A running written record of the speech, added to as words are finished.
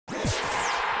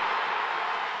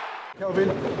Kelvin,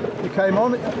 you came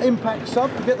on, impact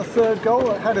sub to get the third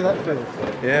goal. How did that feel?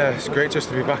 Yeah, it's great just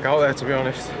to be back out there, to be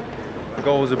honest. The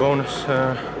goal was a bonus.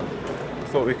 I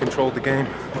thought we controlled the game,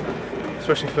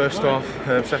 especially first half.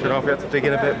 Second half we had to dig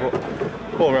in a bit,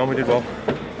 but all around we did well.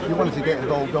 You wanted to get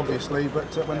involved, obviously, but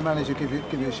when the manager gives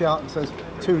you a shout and says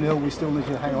 2-0, we still need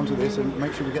to hang on to this and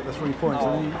make sure we get the 3 points,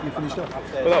 and then you finished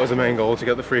off. Well, that was the main goal, to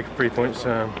get the three points.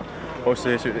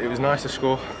 Obviously, it was nice to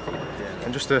score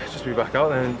and just to be back out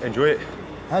there and enjoy it.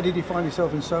 How did you find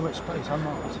yourself in so much space,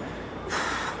 unmarked?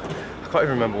 I can't even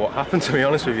remember what happened, to be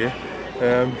honest with you.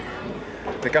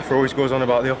 The gaffer always goes on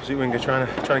about the opposite winger trying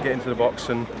to get into the box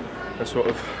and sort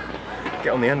of get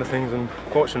on the end of things, and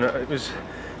fortunate it was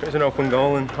an open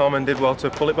goal and our men did well to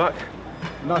pull it back.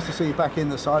 Nice to see you back in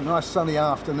the side. Nice sunny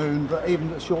afternoon, but even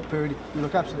at a short period you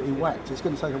look absolutely whacked. It's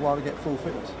going to take a while to get full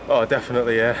fitness. Oh,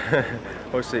 definitely, yeah.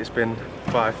 Obviously it's been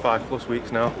five plus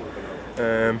weeks now,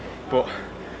 but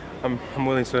I'm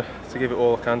willing to give it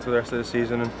all I can to the rest of the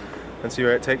season and see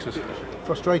where it takes us.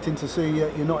 Frustrating to see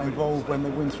you're not involved when they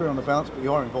win 3 on the bounce, but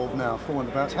you are involved now, 4 on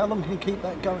the bounce. How long can you keep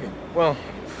that going? Well,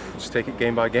 just take it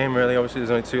game by game really. Obviously there's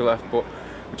only 2 left, but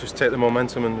we just take the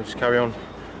momentum and just carry on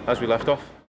as we left off.